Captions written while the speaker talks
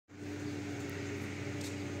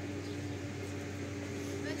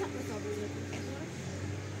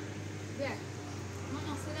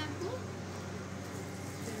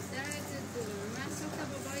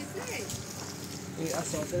این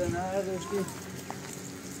اساطیر نه داشتی؟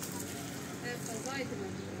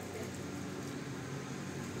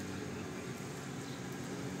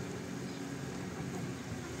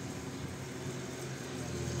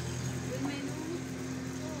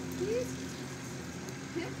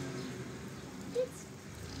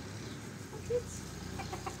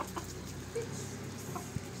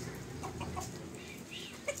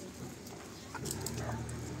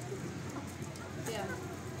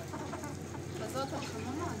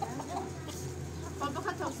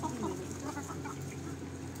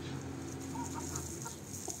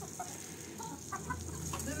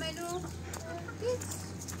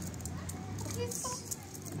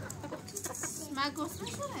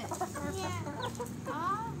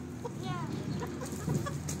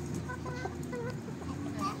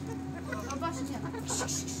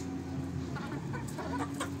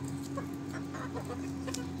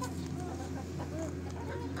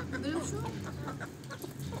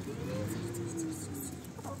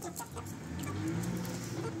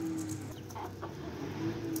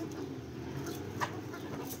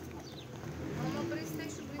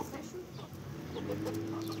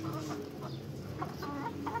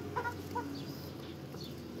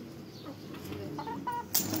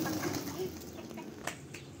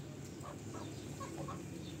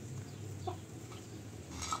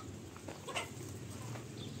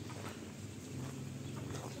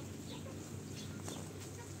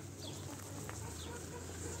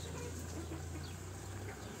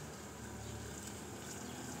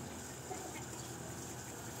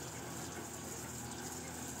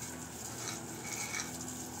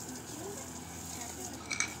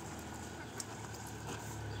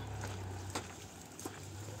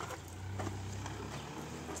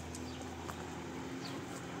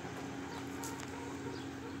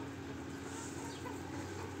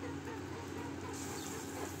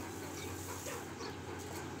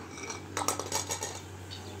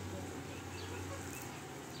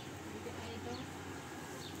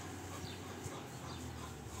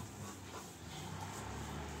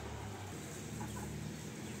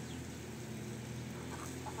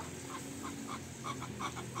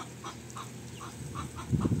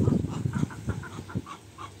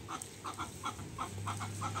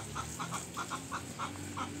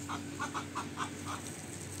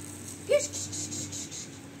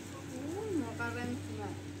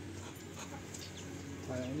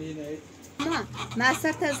 ما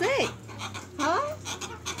سرت زي ها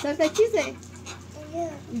سرت چیزه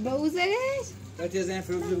بوزش هات زين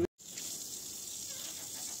فروق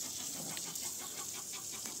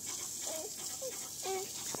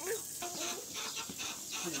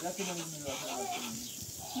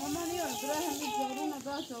ماما نيو راح نزورنا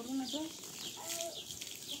ده زورنا ده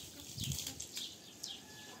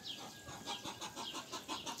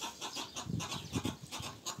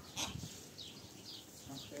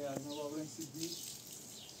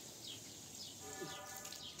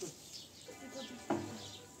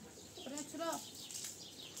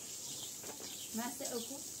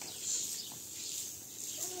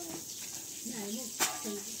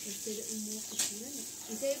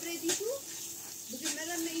انت بريدي شو؟ بقي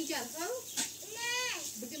مرة من إيجار خاو؟ لا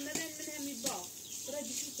بقي مرة من هم يباع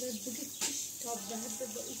بريدي شو بريد بقي كش طب بهذا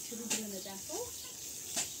بقول شو بدنا ندافع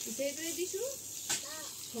انت بريدي شو؟ لا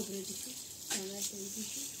هو بريدي شو؟ أنا بريدي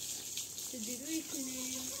شو؟ تديروا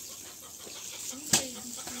يكني بريدي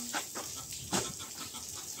شو؟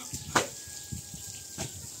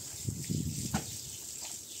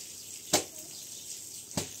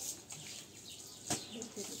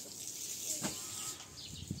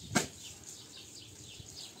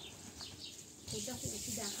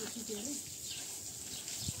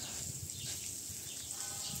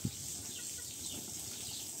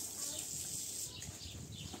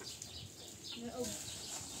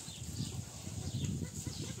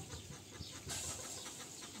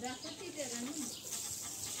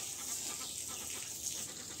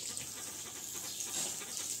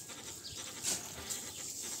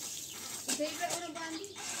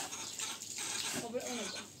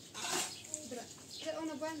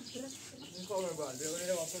 Nu kommer bara, det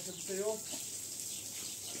var vad som skulle göra.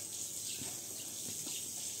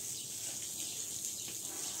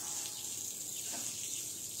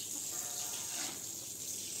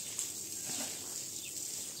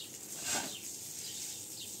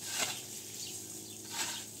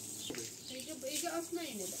 إيجا أصلا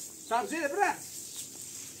إني ده. سبزي ده برا.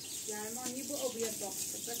 يعني ما نجيبه أبيض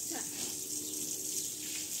بس.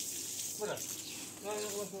 برا. لا لا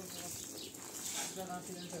لا.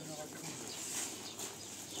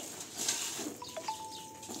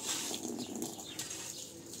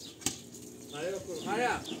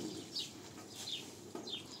 Maryam.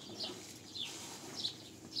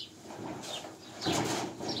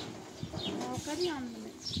 آخری هم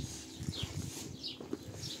بله.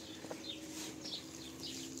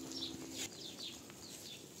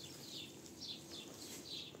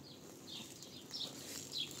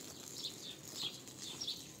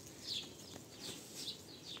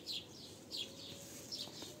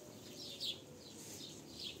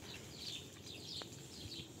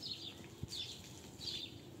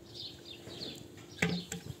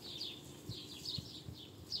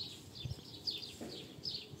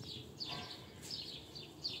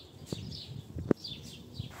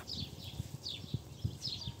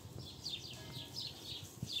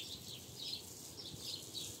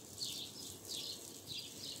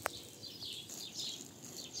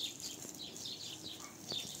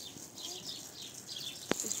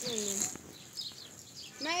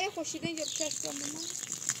 نه یه خوشیده اینجا بچشت کنم بمان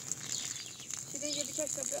شیده اینجا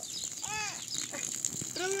بچشت کنم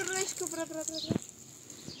برو روش که برو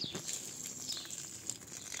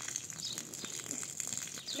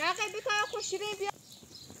نه قیبی که خوشیده بیا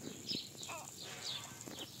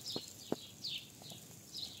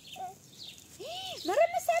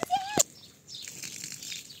مرم سبزی هست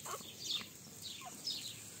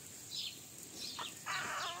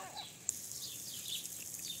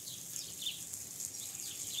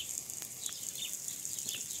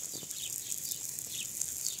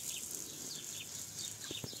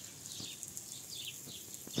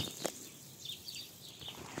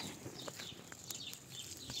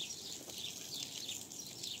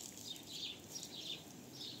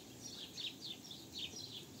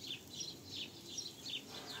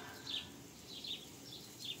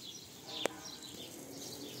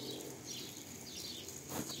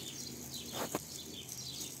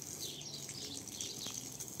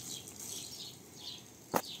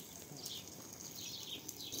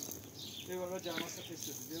Devoră geama să te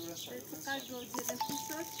sări, devoră să ai. Ca găuție de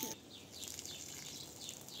fusoce.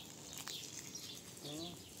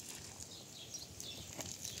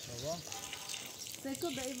 Tamam. Peki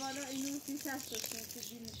be ivana inun fişas tutsun ki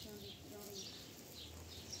dinişan.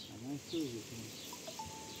 Aman söylüyorsun.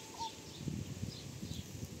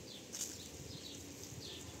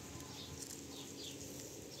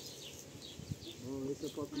 O işte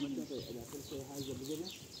patlamakta da alakalı şey hazır bugün.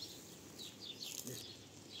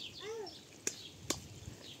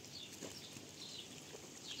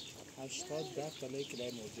 80 ده تلای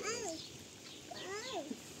کلای موجه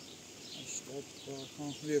 80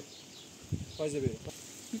 ها بیو پایزه بیو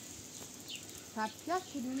Tapacak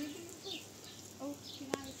kilini bilirsin. O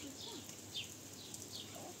kinayı tutsun.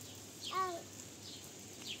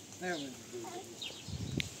 ne yapayım?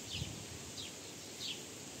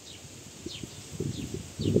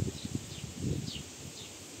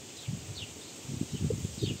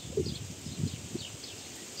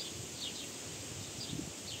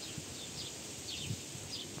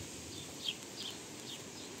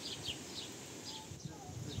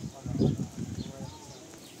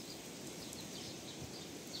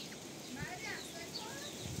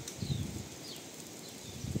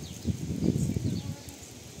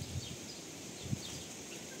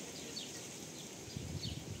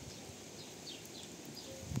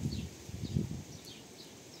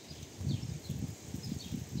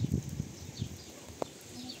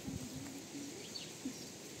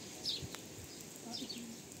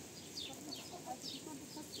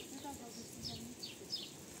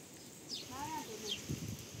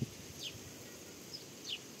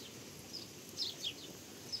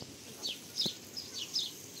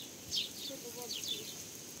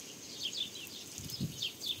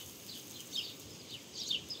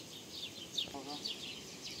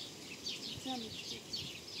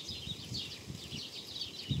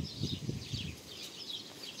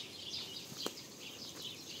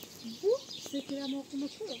 Sekirem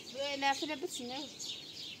okumak yok. Böyle file bitsin ya.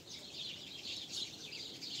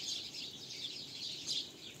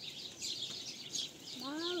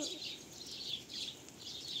 Wow.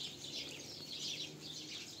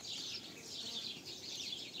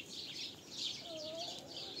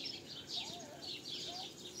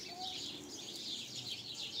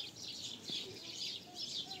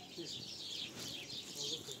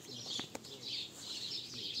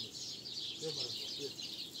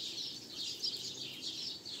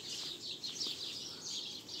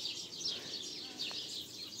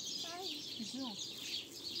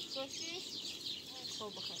 Sosis,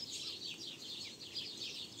 خب بخیر.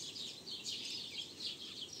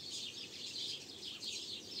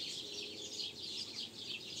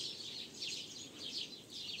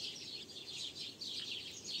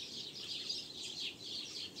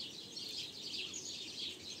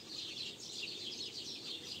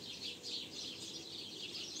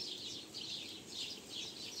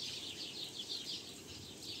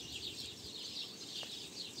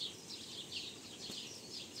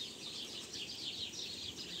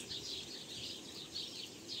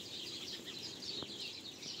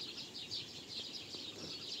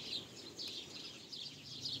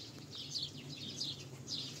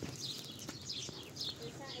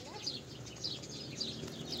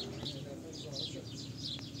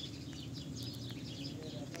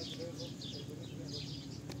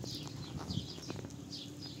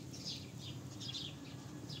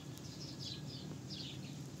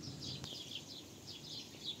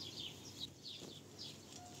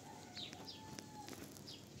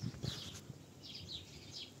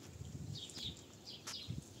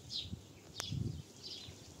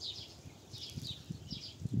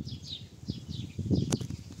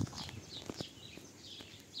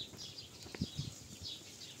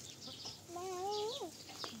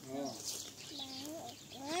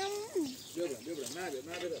 ما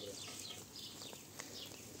بدبره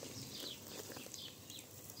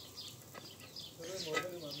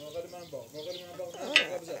موقع من باغ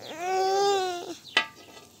نه بزن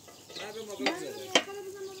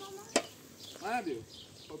ما بیو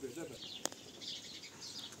خب بزن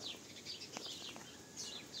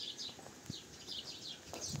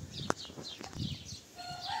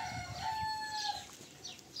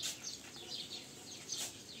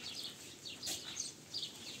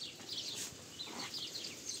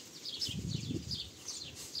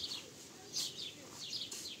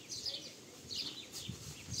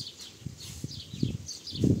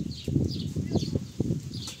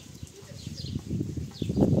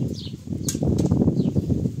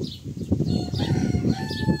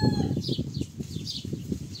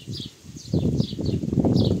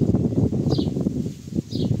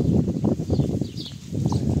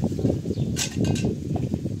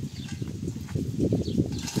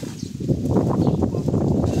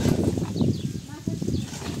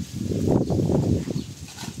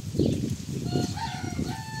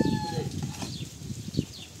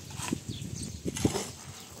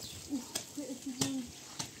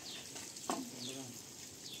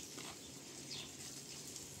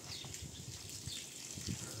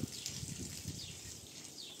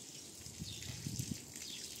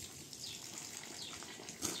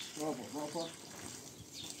بابا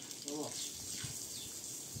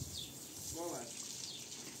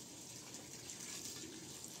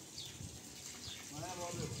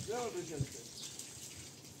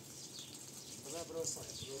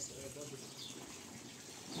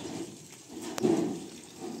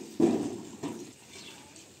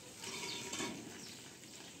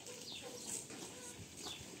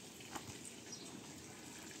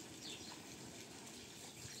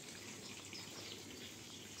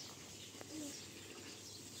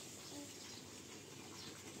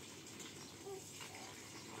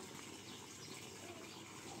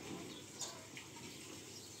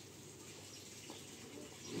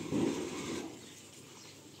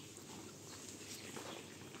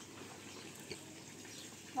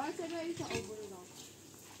Vai ser aí, tá? O bolo não.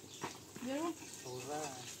 Viu? Porra.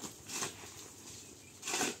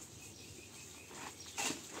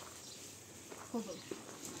 Como?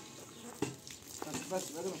 بس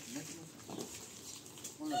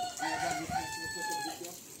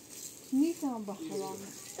نیستم بخورم.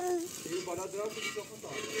 این بالا دراز میشه خون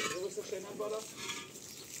دار. درست خیلی بالا.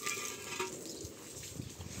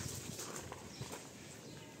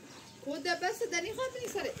 خود بس دنی خاطری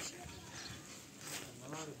سرش.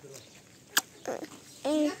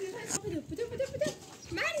 بده.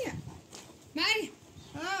 مریم.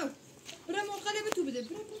 برا مرقلب تو بده.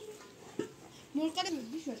 برا.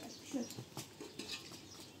 مرقلب بیش بده.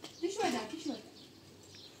 پیش بده.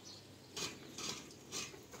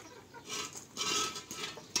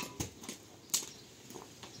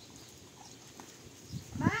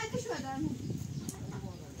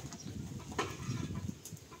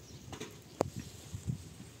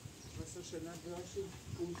 شدن براشون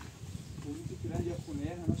اون که پیرن یا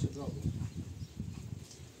خونه همه شدرا بود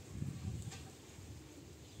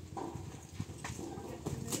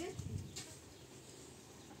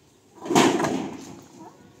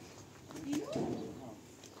دیگه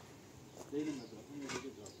مدرا همه دیگه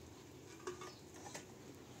جا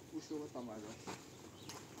اوش رو بطا مردم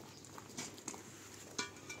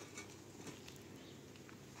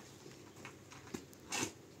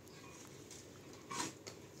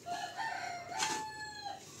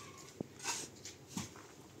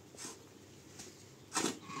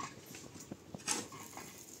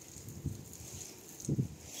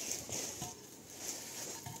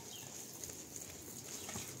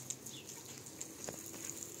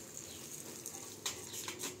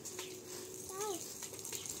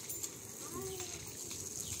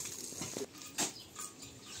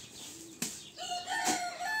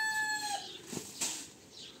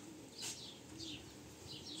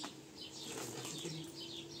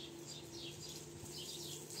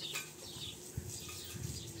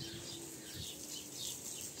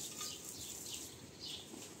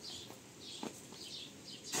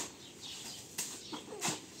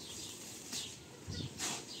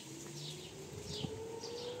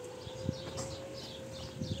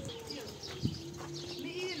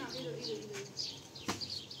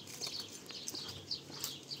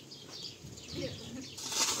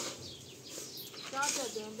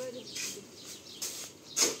Böyle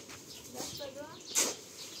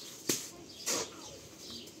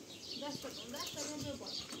دستگاه ببار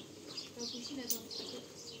تا گوشی ندام دستگاه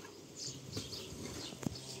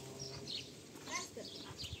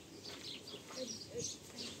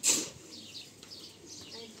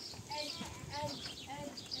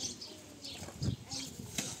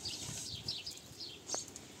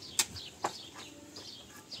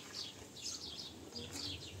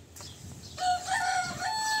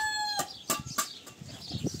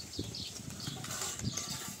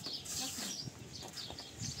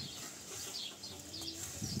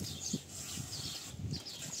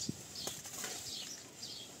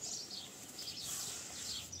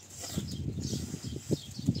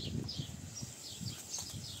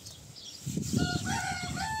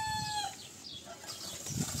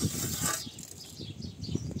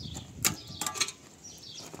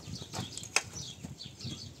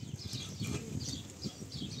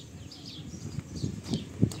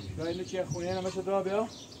اینو چیه خونه نمشه را بیا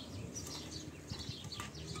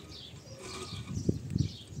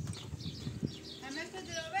همه که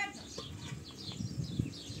درآورد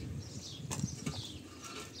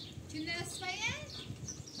چه نصفه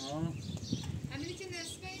همینی که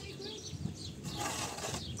نصفه میکنی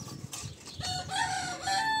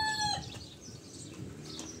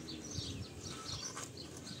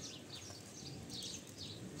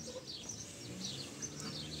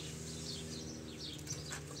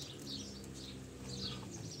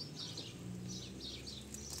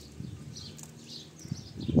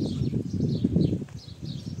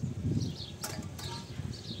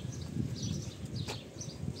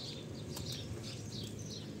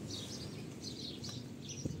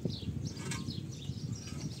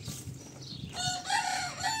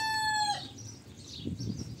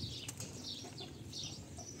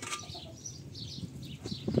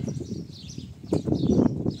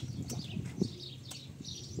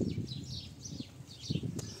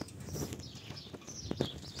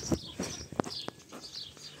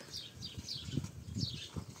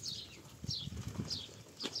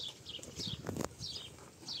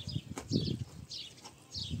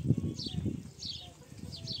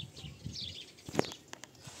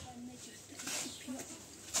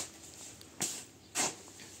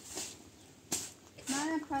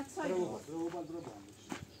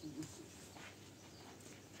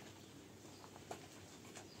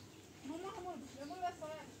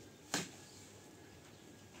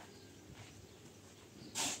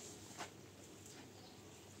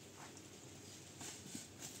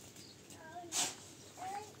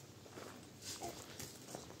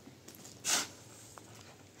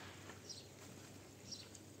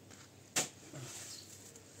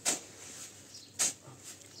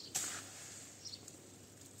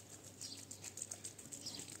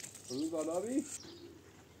روی بالا بی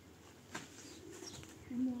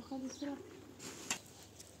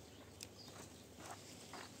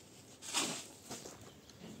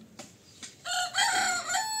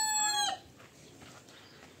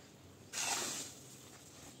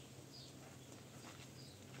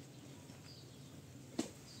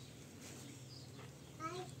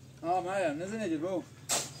مریم نزنه جد بو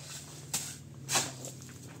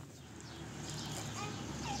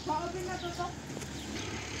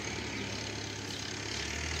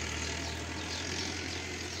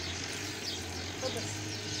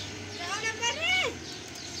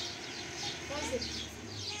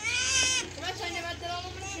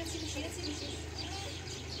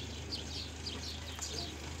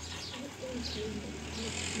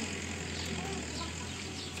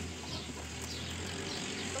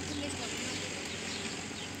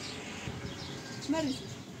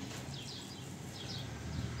Maryam.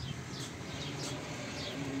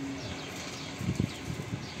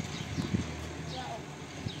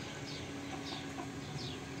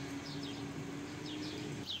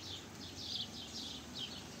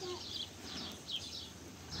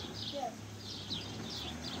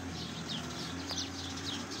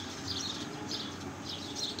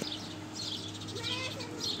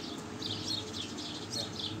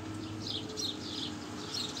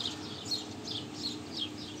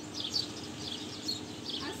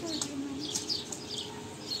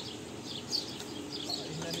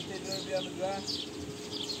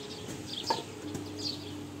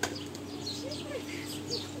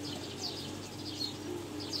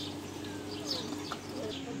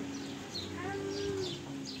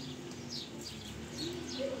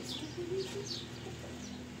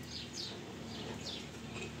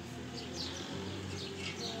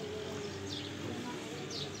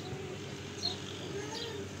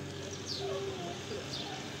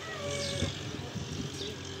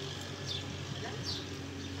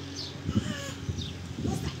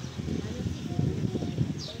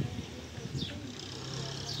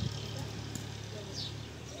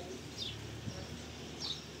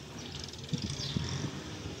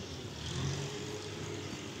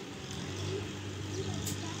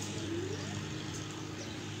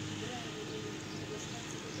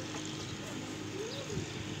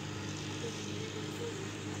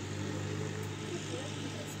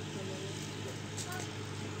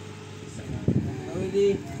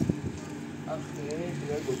 دي اخي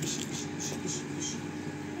تلاقوا بش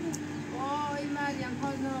وای مریم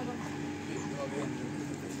حال نابا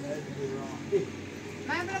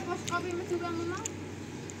من برای باشقابی میتونم ماما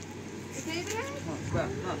بتایی برای؟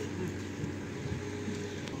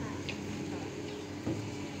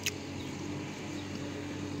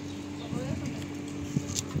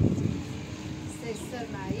 سر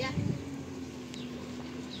مریم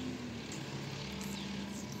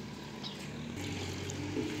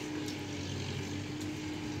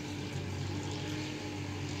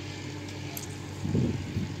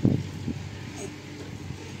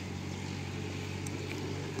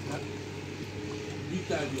بی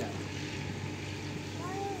تربیت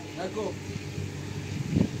نگو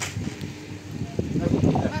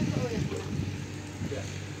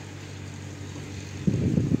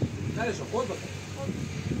نرشو خود بخور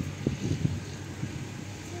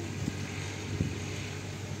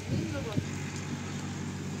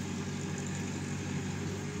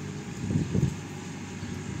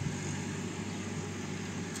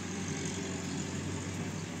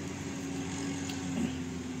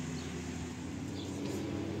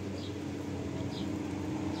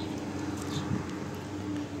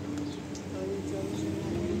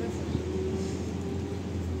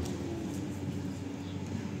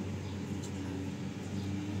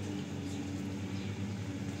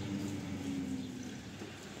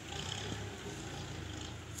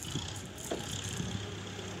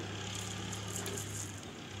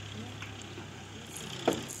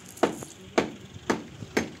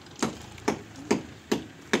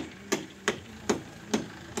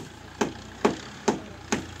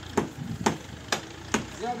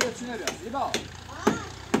زیبا بیا چونه بیا زیبا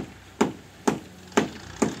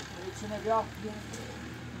چونه بیا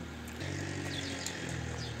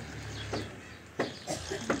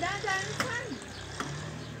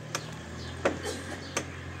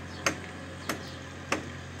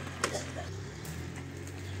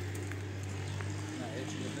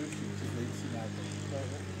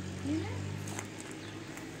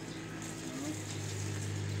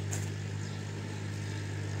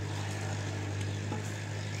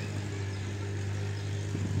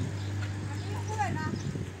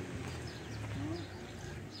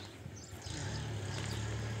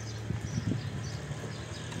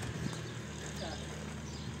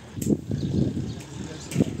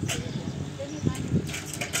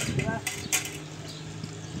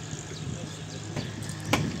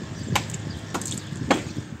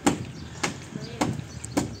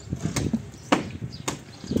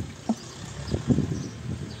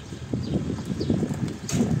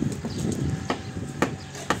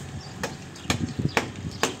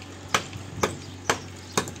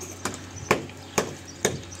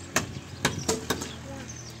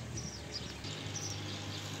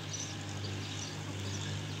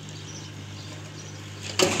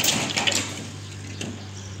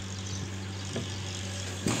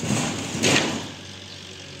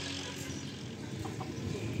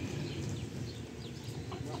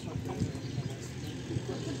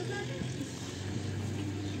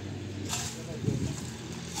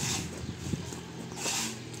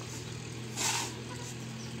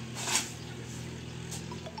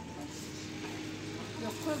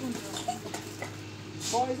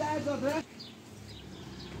فایزه ارزاده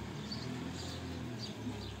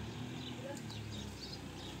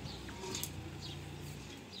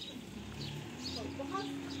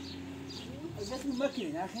از اسم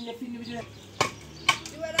مکنین الحين يكفيني بجنة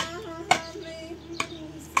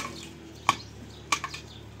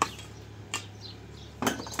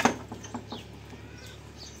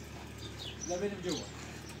لا بيني بجوا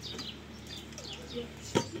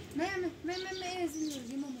ما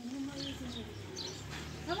يزني ماما يزني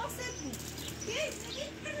ما سيبني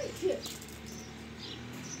كيف نجيب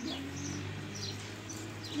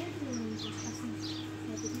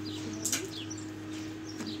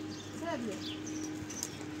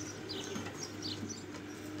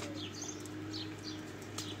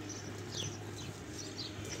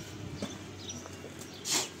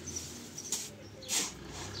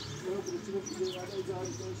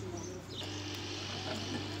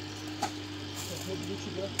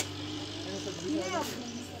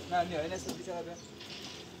نه نه این است بیچاره بیا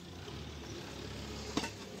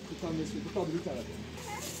تو تا بلو طرف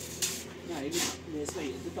نه این نسبه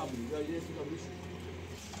دو تا بلو یا دو تا بلو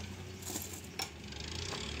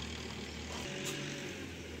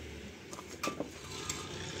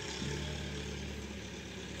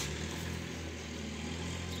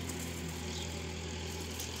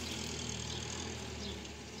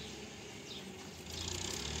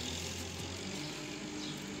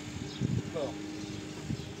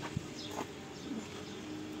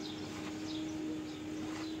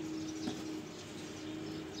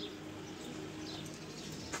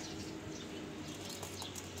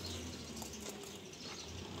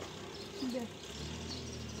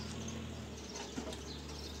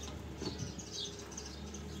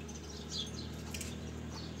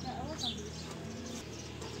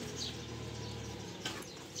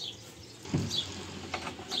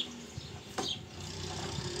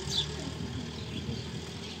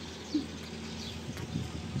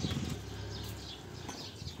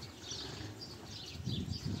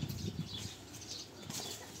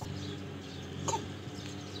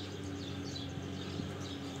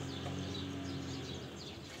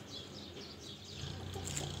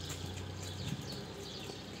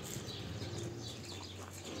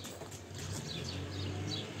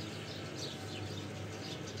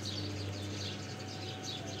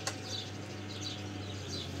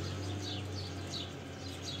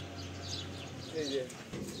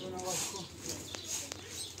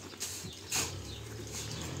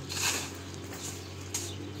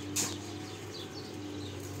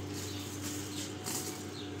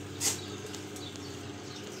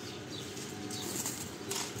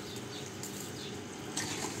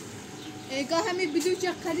نگاه همی بدو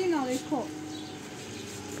چه قدین آقای کو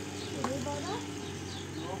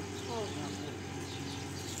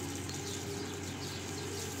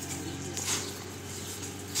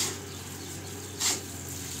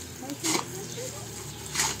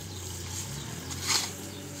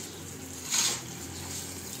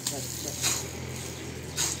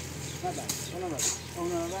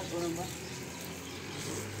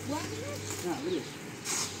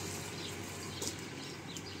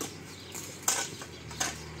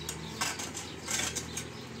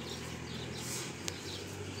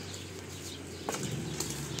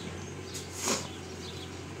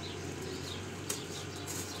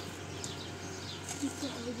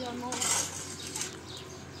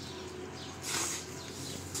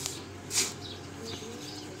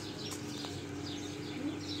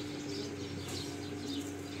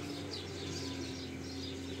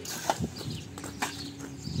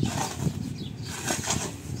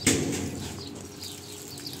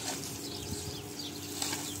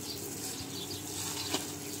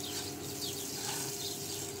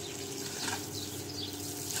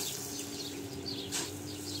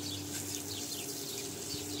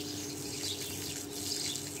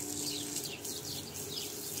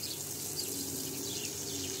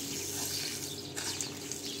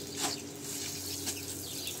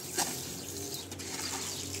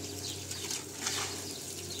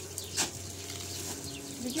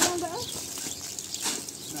بگیرم بقى؟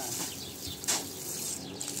 نه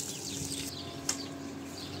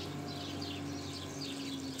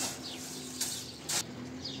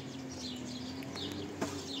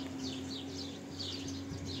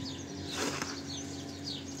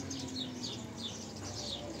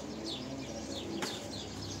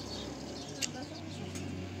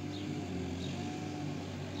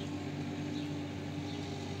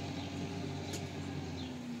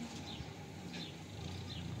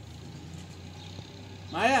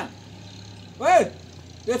Maryam, wait,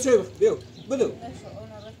 بیا چه بیا بدو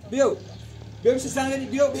بیا بیا میشه سنگی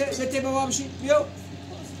بیا بیا بیا بابا میشی بیا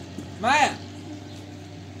Maryam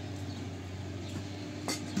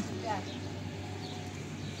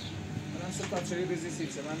الان سه پاچه بزنی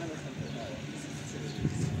سیچه من نمیخوام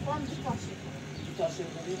خواهم دو تاشه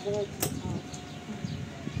خود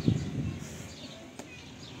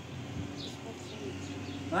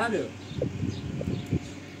من بیا